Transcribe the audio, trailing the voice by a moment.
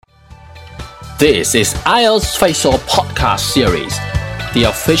This is IELTS Facial Podcast Series, the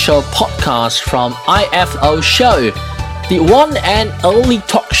official podcast from IFO Show, the one and only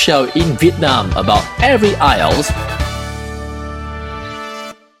talk show in Vietnam about every IELTS.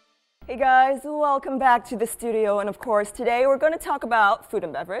 Hey guys, welcome back to the studio, and of course today we're going to talk about food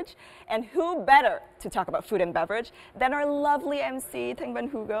and beverage, and who better to talk about food and beverage than our lovely MC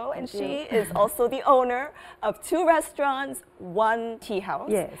Hugo, and she is also the owner of 2 restaurants, 1 tea house.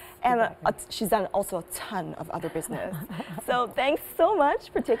 Yes, and exactly. she's done also a ton of other business. So thanks so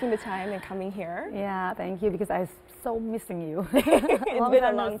much for taking the time and coming here. Yeah, thank you, because I'm so missing you. It's been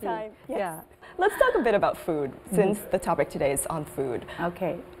a long time. Yes. Yeah. Let's talk a bit about food, since the topic today is on food.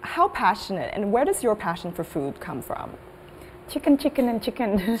 Okay. How passionate and where does your passion for food come from? Chicken, chicken, and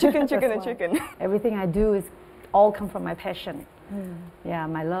chicken. Chicken, That's chicken, and why. chicken. Everything I do is all come from my passion. Yeah,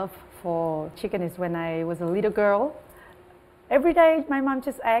 my love for chicken is when I was a little girl. Every day my mom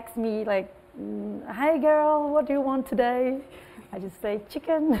just asks me like, "Hi girl, what do you want today?" I just say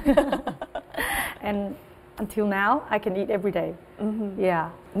chicken. And until now, I can eat every day. Yeah.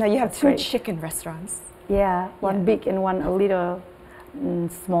 Now you have That's 2 great. chicken restaurants. Yeah, one big and one a little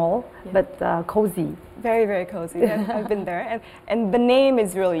small, but cozy. Very, very cozy. I've been there. And the name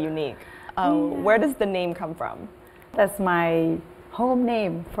is really unique. Where does the name come from? That's my home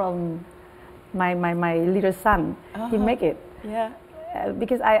name from my little son. He make it. Yeah.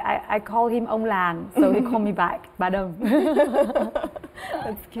 Because I call him Ông Lan, so he call me back, Ba Đông.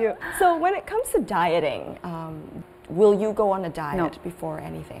 That's cute. So when it comes to dieting, will you go on a diet No. before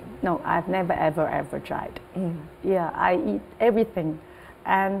anything? No, I've never ever tried. Yeah, I eat everything,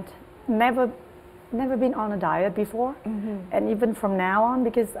 and never been on a diet before, and even from now on,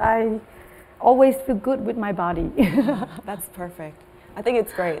 because I always feel good with my body. That's perfect. I think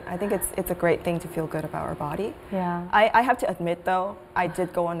it's great. I think it's a great thing to feel good about our body. Yeah. I have to admit though, I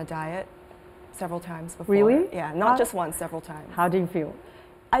did go on a diet several times before. Really? Yeah, not just once, several times. How do you feel?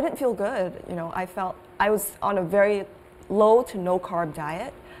 I didn't feel good. You know, I was on a very low to no carb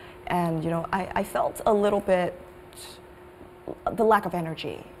diet, and you know, I felt a little bit the lack of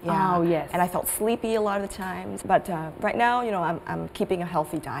energy. Yeah. Oh, yes. And I felt sleepy a lot of the times. But right now, you know, I'm keeping a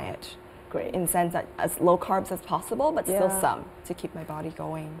healthy diet. Great. In the sense that as low carbs as possible, but still Yeah. some to keep my body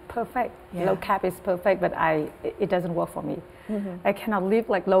going. Perfect. Yeah. Low carb is perfect, but it doesn't work for me. I cannot live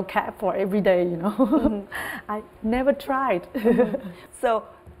like low carb for every day, you know. I never tried. So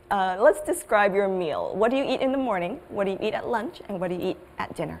let's describe your meal. What do you eat in the morning? What do you eat at lunch? And what do you eat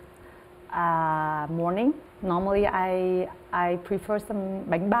at dinner? Morning, normally I prefer some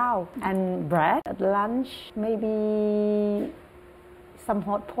bánh bao and bread. At lunch, maybe some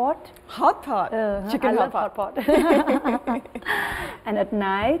hot pot. Hot pot. Chicken I hot love pot. hot pot. And at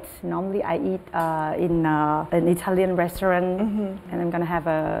night, normally I eat in an Italian restaurant, and I'm gonna have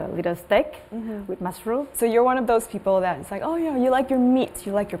a little steak with mushroom. So you're one of those people that it's like, oh yeah, you like your meat,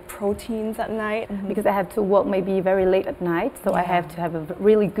 you like your proteins at night. Because I have to work maybe very late at night, so I Yeah. have to have a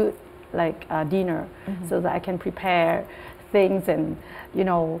really good dinner, so that I can prepare things and, you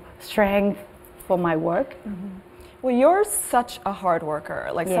know, strength for my work. Well, you're such a hard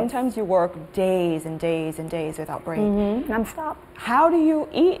worker. Like Yes. sometimes you work days and days and days without break. Non-stop. How do you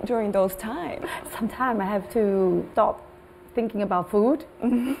eat during those times? Sometimes I have to stop thinking about food.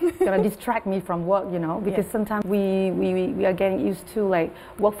 Gonna distract me from work, you know, because sometimes we are getting used to like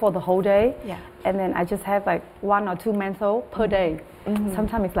work for the whole day, Yeah. and then I just have like 1 or 2 menthol per day.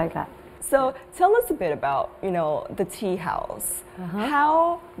 Sometimes it's like that. So tell us a bit about, you know, the tea house.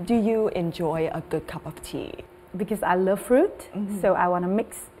 How do you enjoy a good cup of tea? Because I love fruit, so I want to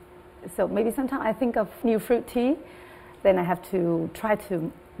mix. So maybe sometimes I think of new fruit tea, then I have to try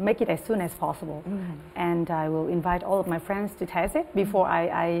to make it as soon as possible. And I will invite all of my friends to taste it before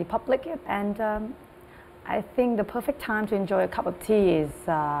I public it. And I think the perfect time to enjoy a cup of tea is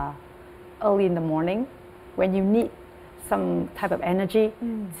early in the morning, when you need some type of energy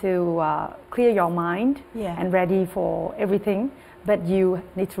to clear your mind and ready for everything. But you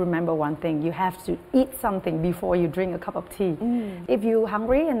need to remember one thing: you have to eat something before you drink a cup of tea. If you're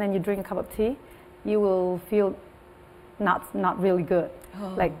hungry and then you drink a cup of tea, you will feel not really good,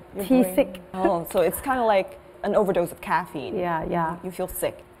 like tea sick. Oh, so it's kind of like an overdose of caffeine. Yeah. You feel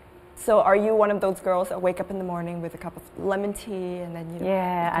sick. So are you one of those girls that wake up in the morning with a cup of lemon tea and then you?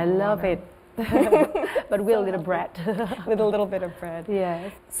 Yeah, I love it. But with a little bread. With a little bit of bread.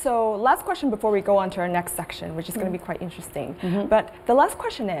 Yes. So last question before we go on to our next section, which is going to be quite interesting. But the last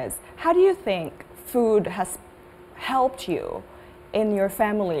question is, how do you think food has helped you in your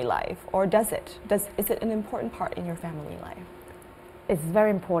family life, or does it? Is it an important part in your family life? It's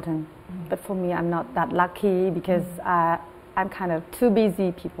very important, but for me, I'm not that lucky because I'm kind of too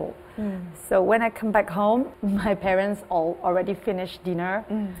busy people. So when I come back home, my parents already finished dinner.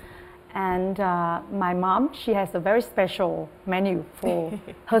 And my mom, she has a very special menu for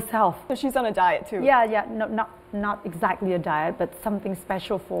herself. So she's on a diet too. Yeah, not exactly a diet, but something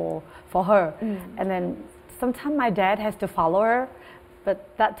special for her. And then sometimes my dad has to follow her,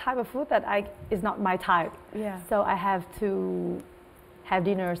 but that type of food is not my type. Yeah. So I have to have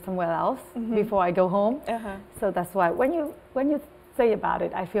dinner somewhere else before I go home. So that's why when you say about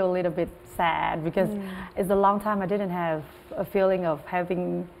it, I feel a little bit sad because it's a long time I didn't have a feeling of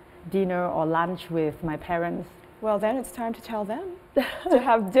having dinner or lunch with my parents. Well, then it's time to tell them to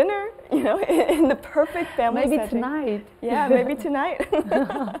have dinner, in the perfect family maybe setting. Tonight. Yeah, maybe tonight.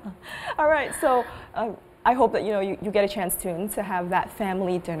 All right, so I hope that you get a chance soon to have that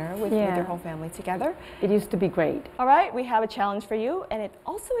family dinner with your whole family together. It used to be great. All right, we have a challenge for you, and it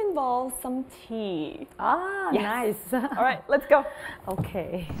also involves some tea. Nice. All right, let's go.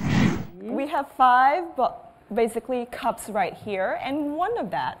 Okay. We have 5, basically cups right here, and one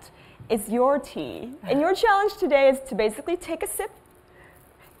of that is your tea. And your challenge today is to basically take a sip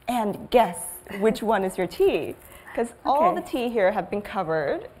and guess which one is your tea. Because all the tea here have been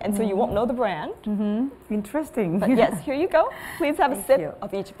covered, and so you won't know the brand. Interesting. But yes, here you go. Please have a Thank sip you.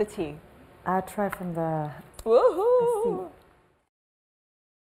 of each of the tea. I'll try from the... Woohoo!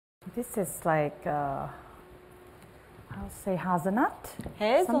 This is like, I'll say hazelnut.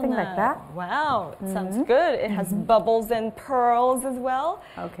 Hazelnut. Something like that. Wow, it sounds good. It has bubbles and pearls as well.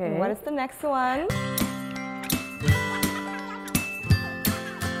 Okay. What is the next one?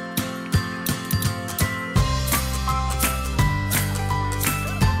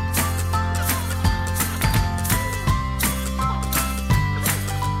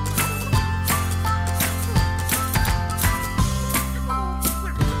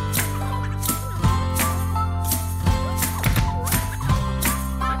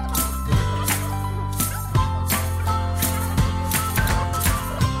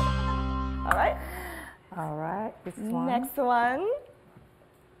 This one. Next one.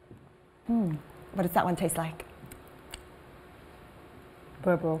 What does that one taste like?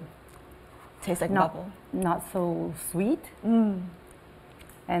 Bubble. Tastes like bubble. Not so sweet.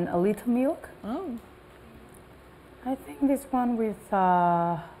 And a little milk. Oh. I think this one with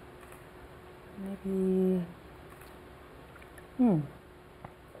maybe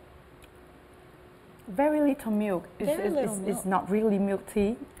very little milk. It's not really milk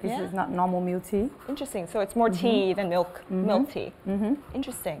tea. This is not normal milk tea. Interesting. So it's more tea than milk tea.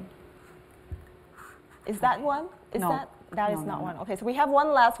 Interesting. Is that one? That is not one. Okay, so we have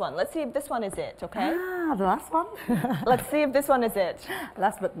one last one. Let's see if this one is it, okay? The last one? Let's see if this one is it.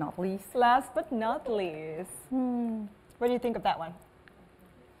 Last but not least. Last but not least. What do you think of that one?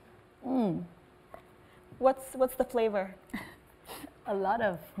 What's the flavor? A lot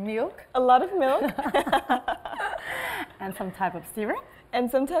of milk. A lot of milk. And some type of syrup. And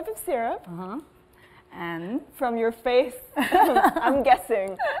some type of syrup. And from your face, I'm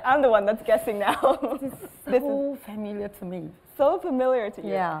guessing. I'm the one that's guessing now. This is so familiar to me. So familiar to you.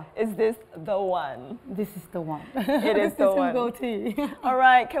 Yeah. Is this the one? This is the one. It is the one. Hugo tea. All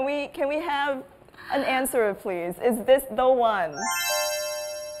right. Can we have an answer, please? Is this the one?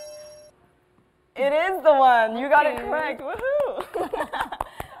 It is the one. You got it correct. Woohoo!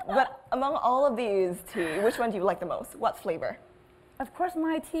 But among all of these tea, which one do you like the most? What flavor? Of course,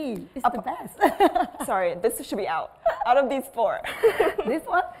 my tea is the best. Sorry, this should be out. Out of these 4. This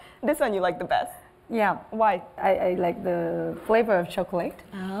one? This one you like the best. Yeah. Why? I like the flavor of chocolate.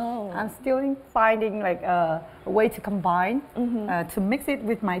 Oh. I'm still finding like a way to combine, to mix it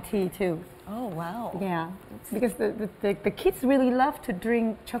with my tea too. Oh, wow. Yeah. Because the kids really love to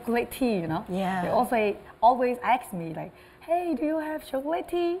drink chocolate tea, Yeah. They also always ask me like, hey, do you have chocolate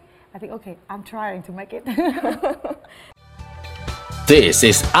tea? I think, okay, I'm trying to make it. This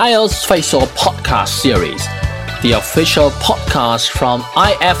is IELTS Facial Podcast Series, the official podcast from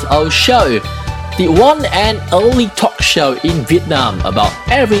IFO Show, the one and only talk show in Vietnam about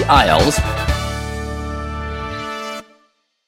every IELTS